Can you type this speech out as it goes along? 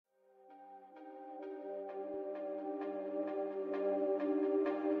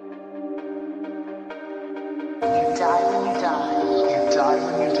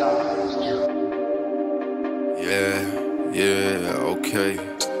Yeah, okay.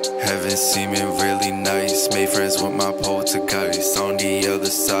 Heaven seeming really nice. Made friends with my poltergeist. On the other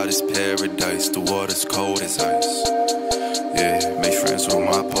side is paradise. The water's cold as ice. Yeah, made friends with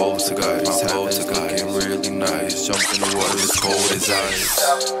my poltergeist. Heaven's looking really nice. Jump in the water as cold as ice.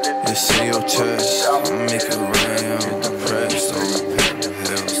 It's in your chest. I'ma make it rain. I'm depressed. On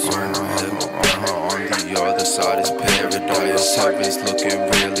the other side is paradise. Heaven's looking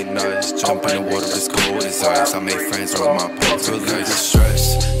really nice. Jump in the water as cold as ice. I made friends with my poltergeist.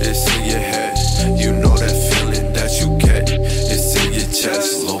 Stress, it's in your head. You know that feeling that you get. It's in your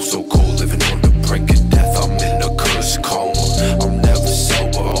chest. Low so cold, living on the brink of death. I'm in a kush coma. I'm never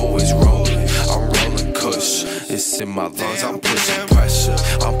sober, always rolling. I'm rolling kush. It's in my lungs. I'm pushing pressure.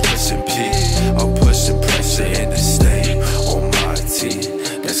 I'm pushing P. I'm pushing pressure in the stain on my teeth.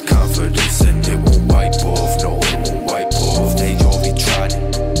 There's confidence and it won't wipe off. No, it won't wipe off. They already tried it.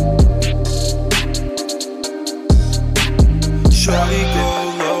 Shorty go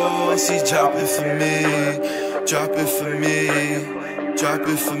low and she drop it for me. Drop it for me. Drop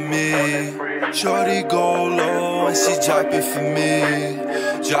it for me. Shorty go low and she drop it for me.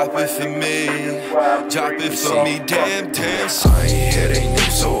 Drop it for me. Drop it for me. Damn, I ain't hear they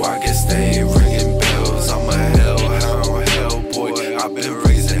name, so I guess they ain't ringing bells. I'm a hellhound, hell boy. I've been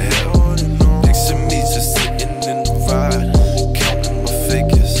raising hell. Picture me just sitting in the ride, counting my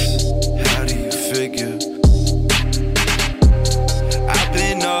figures. How do you figure? I've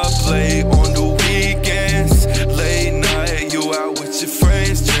been up late on the weekends. Late night, you out with your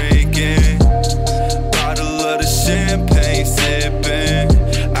friends drinking. Bottle of the champagne sipping.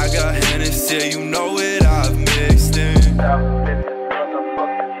 I got Hennessy, you know it, I've mixed in.